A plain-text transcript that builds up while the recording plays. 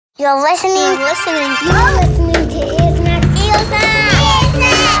You're listening to Ear Snacks. Ear Snacks.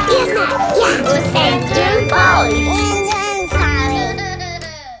 Yeah. With Andrew Polly.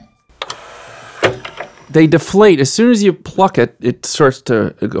 They deflate. As soon as you pluck it, it starts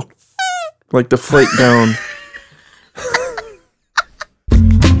to go like deflate down.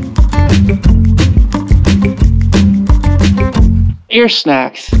 Ear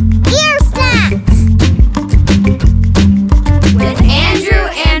Snacks. Ear Snacks. With Andrew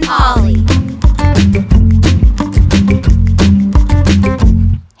and Polly.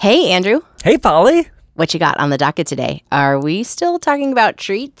 Hey, Andrew. Hey, Polly. What you got on the docket today? Are we still talking about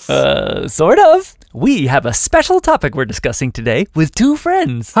treats? Sort of. We have a special topic we're discussing today with two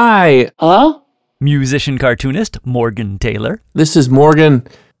friends. Hi, Hello? Musician cartoonist Morgan Taylor this is Morgan.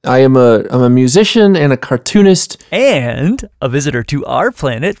 I'm a musician and a cartoonist. and a visitor to our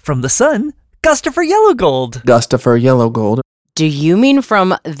planet from the sun, Gustafer Yellowgold. Gustafer Yellowgold. Do you mean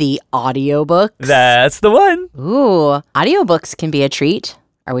from the audiobooks? That's the one. Ooh, audiobooks can be a treat.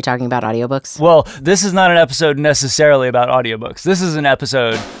 Are we talking about audiobooks? Well, this is not an episode necessarily about audiobooks. This is an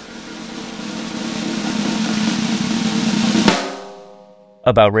episode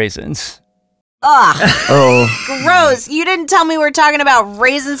about raisins. Ugh, Oh, gross. You didn't tell me we're talking about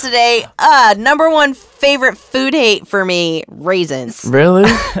raisins today. Number one favorite food hate for me, raisins. really?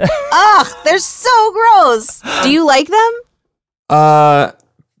 Ugh, they're so gross. Do you like them?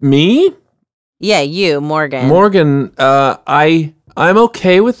 Me? Yeah, you, Morgan. Morgan, I'm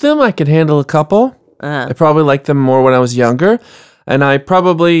okay with them. I could handle a couple. I probably liked them more when I was younger. And I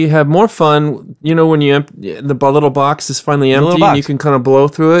probably have more fun, when the little box is finally empty little and you box. can kind of blow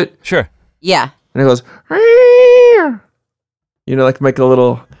through it. Sure. Yeah. And it goes, like make a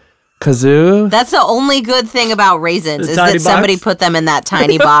little kazoo. That's the only good thing about raisins The is tiny that somebody box? put them in that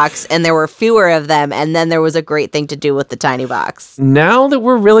tiny box and there were fewer of them and then there was a great thing to do with the tiny box. Now that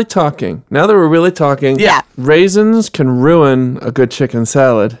we're really talking, Yeah. raisins can ruin a good chicken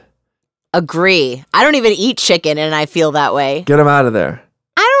salad. Agree. I don't even eat chicken and I feel that way. Get them out of there.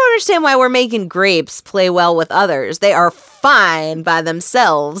 I don't understand why we're making grapes play well with others. They are fine by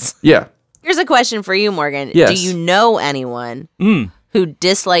themselves. Yeah. Here's a question for you, Morgan. Yes. Do you know anyone who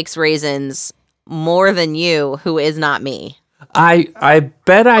dislikes raisins more than you who is not me? I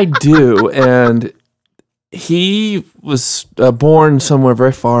bet I do. And he was born somewhere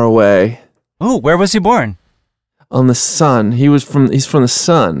very far away Oh, where was he born? on the sun. He's from the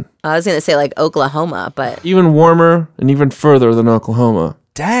sun. I was going to say like Oklahoma, but Even warmer and even further than Oklahoma.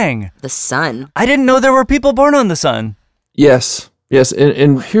 Dang. the sun. I didn't know there were people born on the sun. Yes.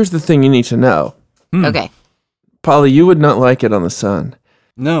 And here's the thing you need to know. Okay. Polly, you would not like it on the sun.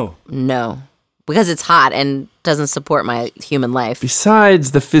 No. No, because it's hot and doesn't support my human life.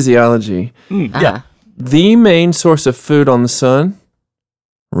 Besides the physiology, Yeah. the main source of food on the sun,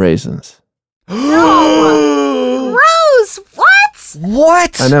 raisins. Gross! What?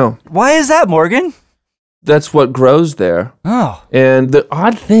 What? I know. Why is that, Morgan? That's what grows there. Oh. And the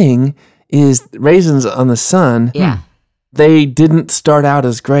odd thing is raisins on the sun, Yeah. they didn't start out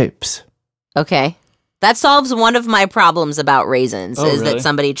as grapes. Okay. That solves one of my problems about raisins Oh, is really? that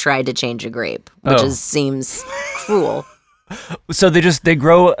somebody tried to change a grape, which Oh. seems cruel. So they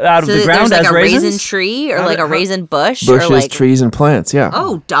grow out of So the ground there's like as a raisins? raisin tree or like a raisin bush Bushes, or like trees, and plants, yeah.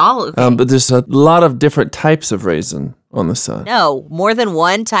 Oh, doll. Okay. But there's a lot of different types of raisin on the sun. No, more than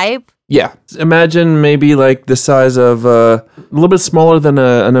one type? Yeah. Imagine maybe like the size of a little bit smaller than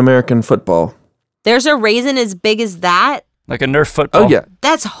an American football. There's a raisin as big as that? Like a Nerf football? Oh, yeah.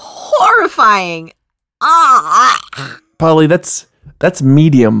 That's horrifying. Ah. Polly, that's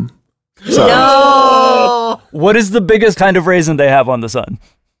medium size. No. What is the biggest kind of raisin they have on the sun?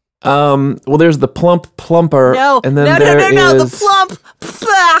 Well, there's the plumper. No. And then no, there no, is- the plump.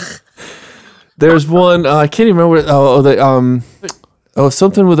 Ugh. There's one, I can't even remember.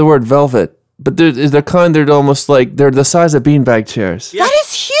 Something with the word velvet. But they're almost like, they're the size of beanbag chairs. That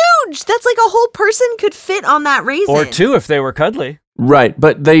is huge. That's like a whole person could fit on that raisin. Or two if they were cuddly. Right.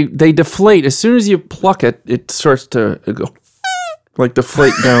 But they deflate. As soon as you pluck it, it starts to go like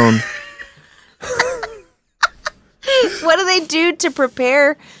deflate down. What do they do to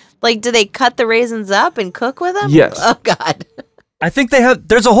prepare? Like, do they cut the raisins up and cook with them? Yes. Oh, God. I think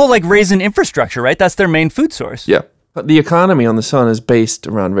there's a whole like raisin infrastructure, right? That's their main food source. Yeah. But the economy on the sun is based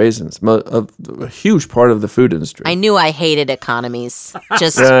around raisins. A huge part of the food industry. I knew I hated economies,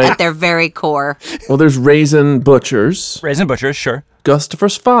 just Right. at their very core. Well, there's raisin butchers. Raisin butchers, sure.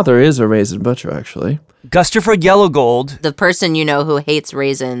 Gustafer's father is a raisin butcher, actually. Gustafer Yellowgold. The person you know who hates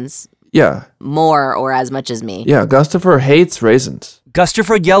raisins Yeah. more or as much as me. Yeah. Gustafer hates raisins.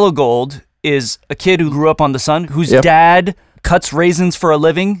 Gustafer Yellowgold is a kid who grew up on the sun, whose Yep. dad cuts raisins for a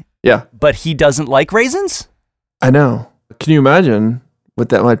living Yeah. But he doesn't like raisins? I know. Can you imagine what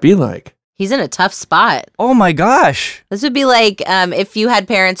that might be like? He's in a tough spot. Oh my gosh. This would be like if you had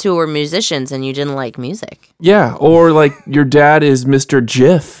parents who were musicians and you didn't like music. Yeah, or like your dad is Mr.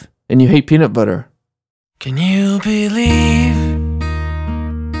 Jif and you hate peanut butter. Can you believe?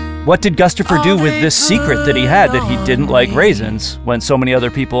 What did Gustafur do with this secret that he had that he didn't like raisins when so many other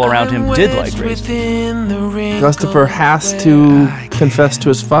people around him did like raisins? Gustafur has to confess to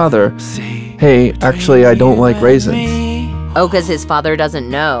his father, hey, actually, I don't like raisins. Oh, because his father doesn't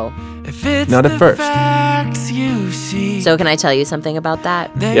know. Not at first. So can I tell you something about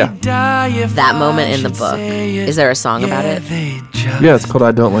that? Yeah. That moment in the book. Is there a song about it? Yeah, it's called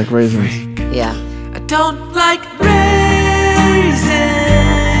I Don't Like Raisins. Yeah. I don't like raisins.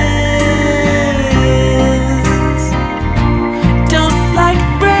 Don't like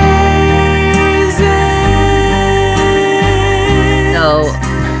raisins. So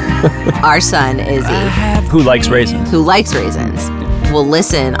our son Izzy, Who likes raisins? who likes raisins, will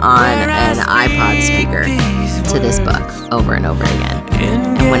listen on an iPod speaker to this book over and over again.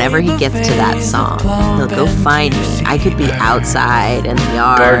 And whenever he gets to that song, he'll go find me. I could be outside in the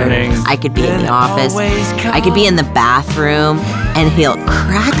yard. Gardening. I could be in the office. I could be in the bathroom. And he'll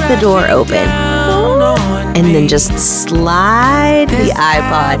crack the door open and then just slide the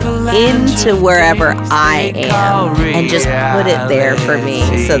iPod into wherever I am and just put it there for me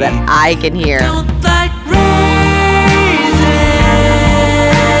so that I can hear him. Don't like raisins.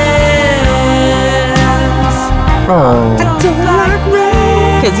 Oh,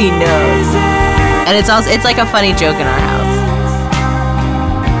 Because he knows. And it's like a funny joke in our house.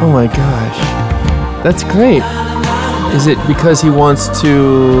 oh my gosh. That's great. Is it because he wants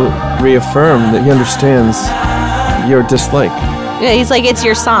to reaffirm that he understands your dislike? Yeah, he's like, it's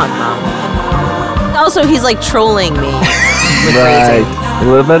your song, Mom. Also, he's like trolling me with Right. raisins. A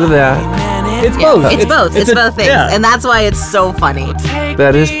little bit of that. It's Yeah, both. it's both. It's both things. Yeah. And that's why it's so funny.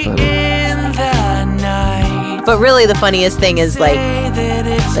 That is funny. In the night, But really the funniest thing is like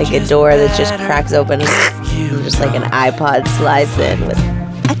a door that just cracks open and just like an iPod slides in with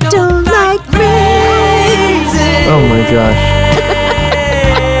I don't like raisins. Oh my gosh.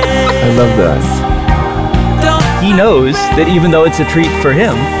 I love that. He knows that even though it's a treat for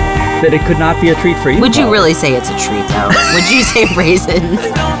him, that it could not be a treat for you. Would you really say it's a treat though? Would you say raisins?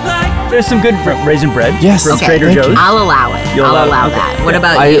 There's some good raisin bread Yes. from Okay, Trader thank Joe's. you. I'll allow it. You'll I'll allow allow it. that. Okay. What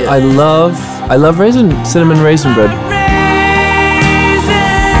about I you? love cinnamon raisin bread,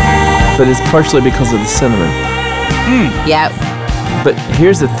 but it's partially because of the cinnamon. Yeah. But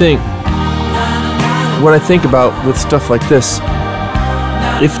here's the thing. What I think about with stuff like this,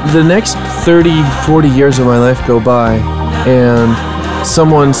 if the next 30, 40 years of my life go by and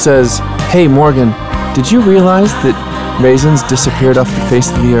someone says, hey Morgan, did you realize that raisins disappeared off the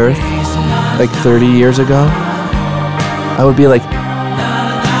face of the earth like 30 years ago? I would be like,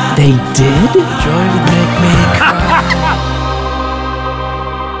 they did? joy would make me cry.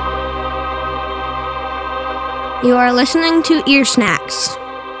 You are listening to Ear Snacks.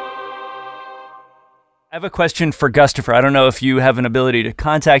 I have a question for Gustafur. I don't know if you have an ability to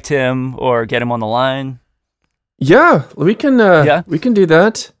contact him or get him on the line. Yeah, we can we can do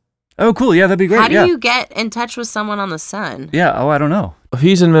that. Oh, cool. Yeah, that'd be great. How do yeah. you get in touch with someone on the Sun? Yeah. Oh, I don't know.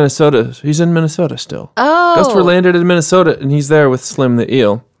 He's in Minnesota. He's in Minnesota still. Oh. Gustafur landed in Minnesota and he's there with Slim the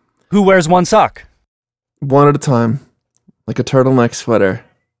eel. Who wears one sock? One at a time, like a turtleneck sweater.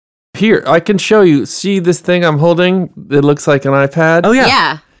 Here, I can show you. See this thing I'm holding? It looks like an iPad. Oh,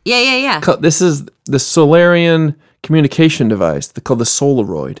 yeah. Yeah. Yeah. This is the Solarian communication device called the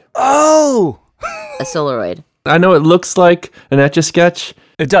Solaroid. Oh, A Solaroid. I know it looks like an Etch-a-Sketch,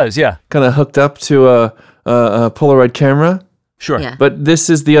 it does. Yeah. kind of hooked up to a Polaroid camera, Sure. Yeah. but this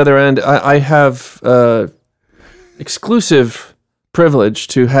is the other end. I have exclusive privilege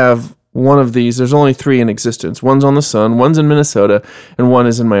to have one of these. There's only 3 in existence. One's on the Sun, one's in Minnesota, and one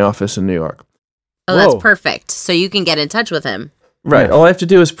is in my office in New York. Oh, that's Whoa. perfect. So you can get in touch with him. Right. Yeah. All I have to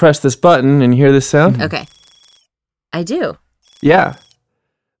do is press this button and you hear this sound. Okay. I do. Yeah.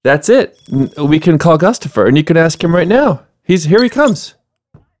 That's it. We can call Gustafur and you can ask him right now. Here he comes.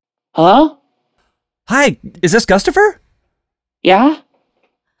 Hello? Hi, is this Gustafur? Yeah?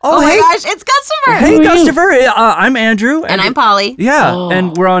 Oh my gosh, it's Gustafur! Hey, Who are you? Gustafur. I'm Andrew. And I'm Polly. Yeah, Oh.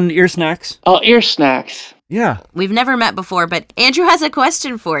 and we're on Ear Snacks. Oh, ear snacks. Yeah. We've never met before, but Andrew has a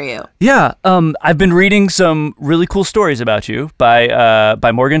question for you. Yeah, I've been reading some really cool stories about you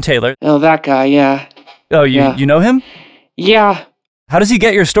by Morgan Taylor. Oh, that guy, yeah. Oh, you Yeah. you know him? Yeah. How does he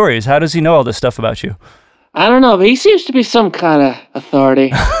get your stories? How does he know all this stuff about you? I don't know, but he seems to be some kind of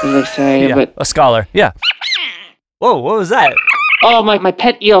authority, as they say. Yeah, But a scholar. Yeah. Whoa, what was that? Oh, my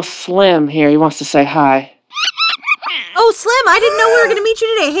pet eel Slim here. He wants to say hi. Oh, Slim, I didn't know we were going to meet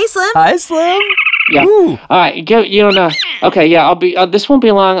you today. Hey, Slim. Hi, Slim. Yeah. Ooh. All right. You don't. Okay. Yeah. I'll be. This won't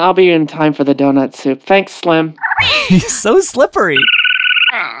be long. I'll be in time for the donut soup. Thanks, Slim. He's so slippery.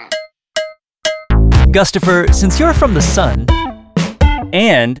 Gustafer, since you're from the sun,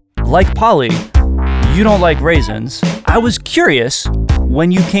 and, like Polly, you don't like raisins, I was curious,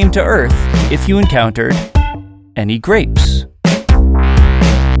 when you came to Earth, if you encountered any grapes.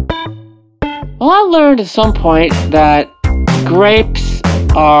 Well, I learned at some point that grapes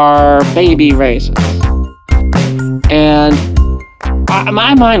are baby raisins. And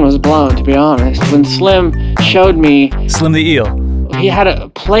my mind was blown, to be honest, when Slim showed me. Slim the eel. He had a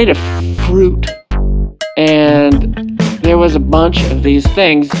plate of fruit, and there was a bunch of these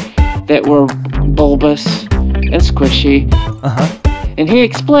things that were bulbous and squishy. And he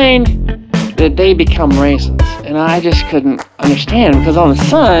explained that they become raisins. And I just couldn't understand, because on the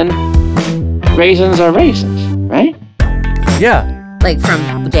sun, raisins are raisins, right? Yeah. Like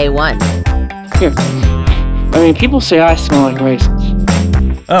from day one. Here. I mean, people say I smell like raisins.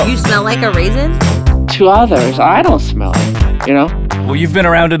 Oh. You smell like a raisin? To others, I don't smell it, you know? Well, you've been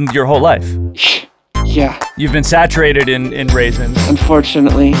around it your whole life. Yeah, You've been saturated in raisins,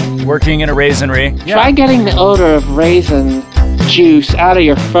 unfortunately. working in a raisinry. Try getting the odor of raisin juice out of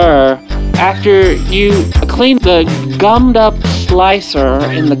your fur after you clean the gummed up slicer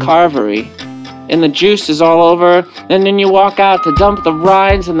in the carvery. And the juice is all over, and then you walk out to dump the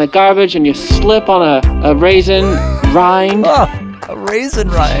rinds in the garbage, and you slip on a raisin rind. Oh, a raisin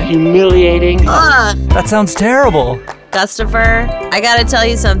rind. Humiliating. Ugh. That sounds terrible. Gustafer, I gotta tell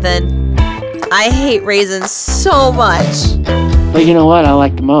you something. I hate raisins so much. But you know what I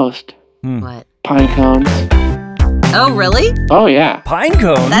like the most? What? Pine cones. Oh, really? Oh, yeah. Pine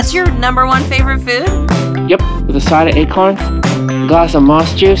cones? That's your number one favorite food? Yep, with a side of acorns, a glass of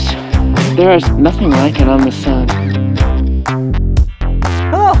moss juice. There is nothing like it on the sun.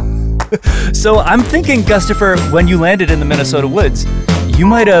 Oh. So I'm thinking, Gustafer, when you landed in the Minnesota woods, you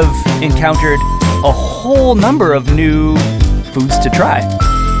might have encountered a whole number of new foods to try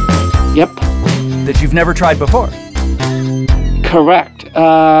Yep, that you've never tried before. correct.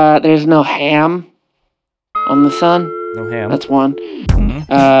 There's no ham on the sun. No ham. That's one.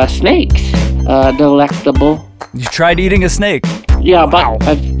 Snakes. Delectable. You tried eating a snake. Yeah, but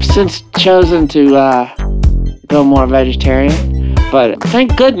I've since chosen to go more vegetarian. But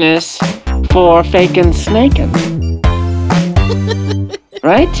thank goodness for faking snaking.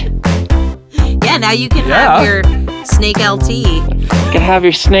 Right? Yeah, now you can Yeah. have your snake LT. You can have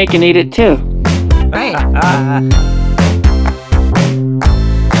your snake and eat it too. Right.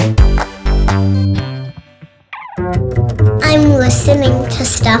 I'm listening to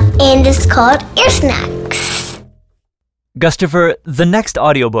stuff, and it's called Ear Snacks. Gustafer, the next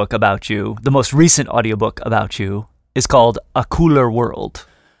audiobook about you, the most recent audiobook about you, is called A Cooler World.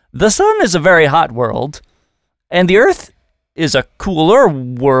 The sun is a very hot world, and the earth is a cooler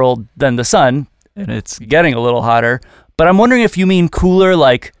world than the sun, and it's getting a little hotter. But I'm wondering if you mean cooler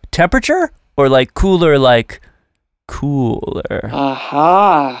like temperature, or like cooler like cooler.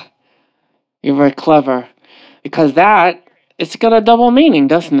 Aha. You're very clever. Because it's got a double meaning,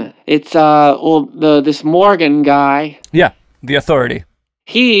 doesn't it? It's, this Morgan guy, Yeah, the authority.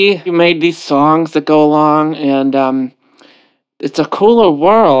 he made these songs that go along, and it's a cooler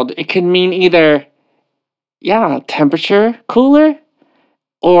world. It can mean either, temperature cooler,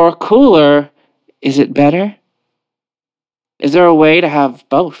 or cooler, is it better? Is there a way to have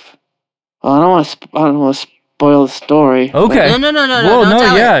both? Well, I don't want to spoil the story. Okay. No. Whoa, don't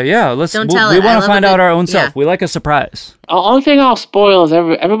tell it. yeah. Let's. Don't we tell we it. I want love to a find good- out our own self. yeah. We like a surprise. The only thing I'll spoil is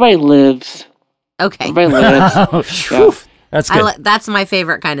everybody lives. Okay. Everybody lives. Oh, phew. That's good. That's my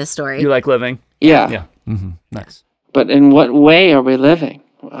favorite kind of story. You like living? Yeah. Yeah. Mm-hmm. Nice. But in what way are we living?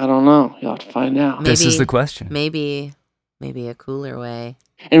 I don't know. You'll have to find out. This is the question. Maybe a cooler way.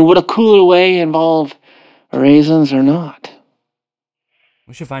 And would a cooler way involve raisins or not?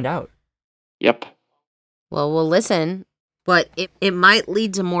 We should find out. Yep. Well, we'll listen, but it might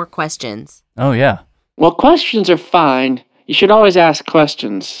lead to more questions. Oh, yeah. Well, questions are fine. You should always ask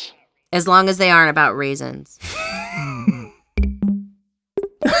questions. As long as they aren't about raisins.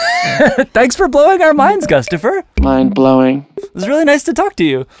 Thanks for blowing our minds, Gustafer. Mind blowing. It was really nice to talk to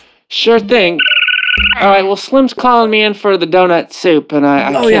you. Sure thing. All right, well, Slim's calling me in for the donut soup, and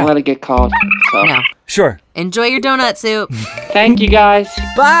I can't let it get called. So, No. Sure. Enjoy your donut soup. thank you guys.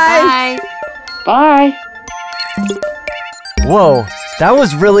 Bye. Bye. Bye. Whoa, that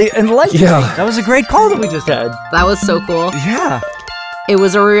was really enlightening. Yeah. That was a great call that we just had. That was so cool. Yeah. It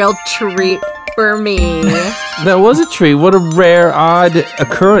was a real treat for me. That was a treat. What a rare, odd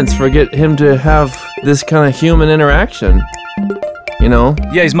occurrence for him to have this kind of human interaction. You know?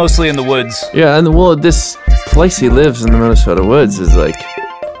 Yeah, he's mostly in the woods. Yeah, and this place he lives in the Minnesota woods is like,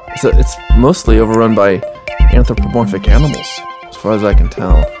 it's mostly overrun by anthropomorphic animals, as far as I can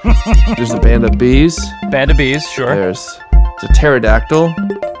tell. There's a band of bees. Band of bees, sure. There's a pterodactyl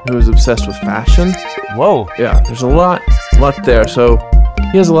who is obsessed with fashion. Whoa. Yeah, there's a lot there, so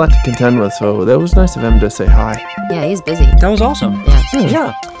he has a lot to contend with, so that was nice of him to say hi. Yeah, he's busy. That was awesome.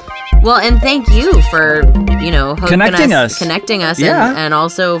 Yeah. Well, and thank you for, Connecting us. And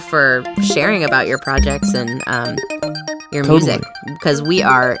also for sharing about your projects and your Totally. music. Because we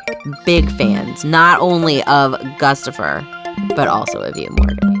are big fans, not only of Gustafer, but also of you,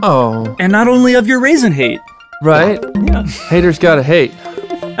 Morgan. Oh, And not only of your raisin hate. right? Yeah. Haters gotta hate.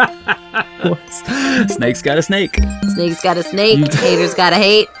 Snake's got a snake. Snake's got a snake, haters got a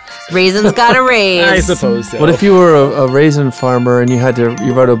hate, raisins got a raise. I suppose so. What if you were a raisin farmer and you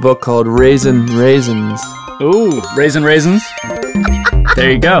wrote a book called Raisins? Ooh, raisins?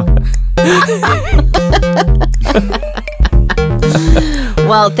 There you go.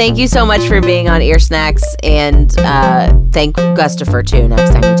 Well, thank you so much for being on Ear Snacks, and thank Gustafer too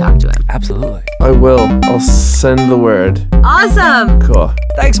next time you talk to him. Absolutely. I will. I'll send the word. Awesome. Cool.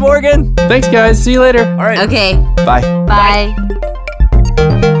 Thanks, Morgan. Thanks, guys. See you later. All right. Okay. Bye. Bye.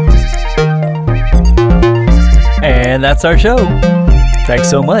 And that's our show. Thanks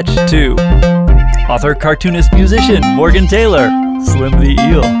so much to author, cartoonist, musician Morgan Taylor, Slim the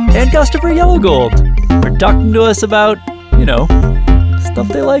Eel, and Gustafer Yellowgold for talking to us about, stuff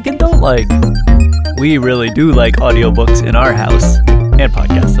they like and don't like. We really do like audiobooks in our house, and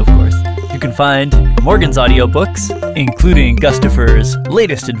podcasts, of course. You can find Morgan's audiobooks, including Gustafer's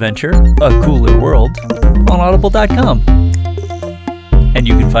latest adventure, A Cooler World, on audible.com. And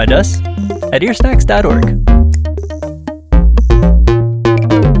you can find us at earsnacks.org.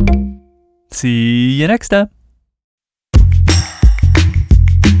 See you next time.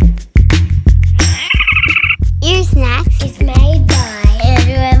 Ear Snacks is made by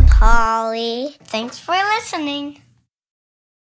Andrew and Polly. Thanks for listening.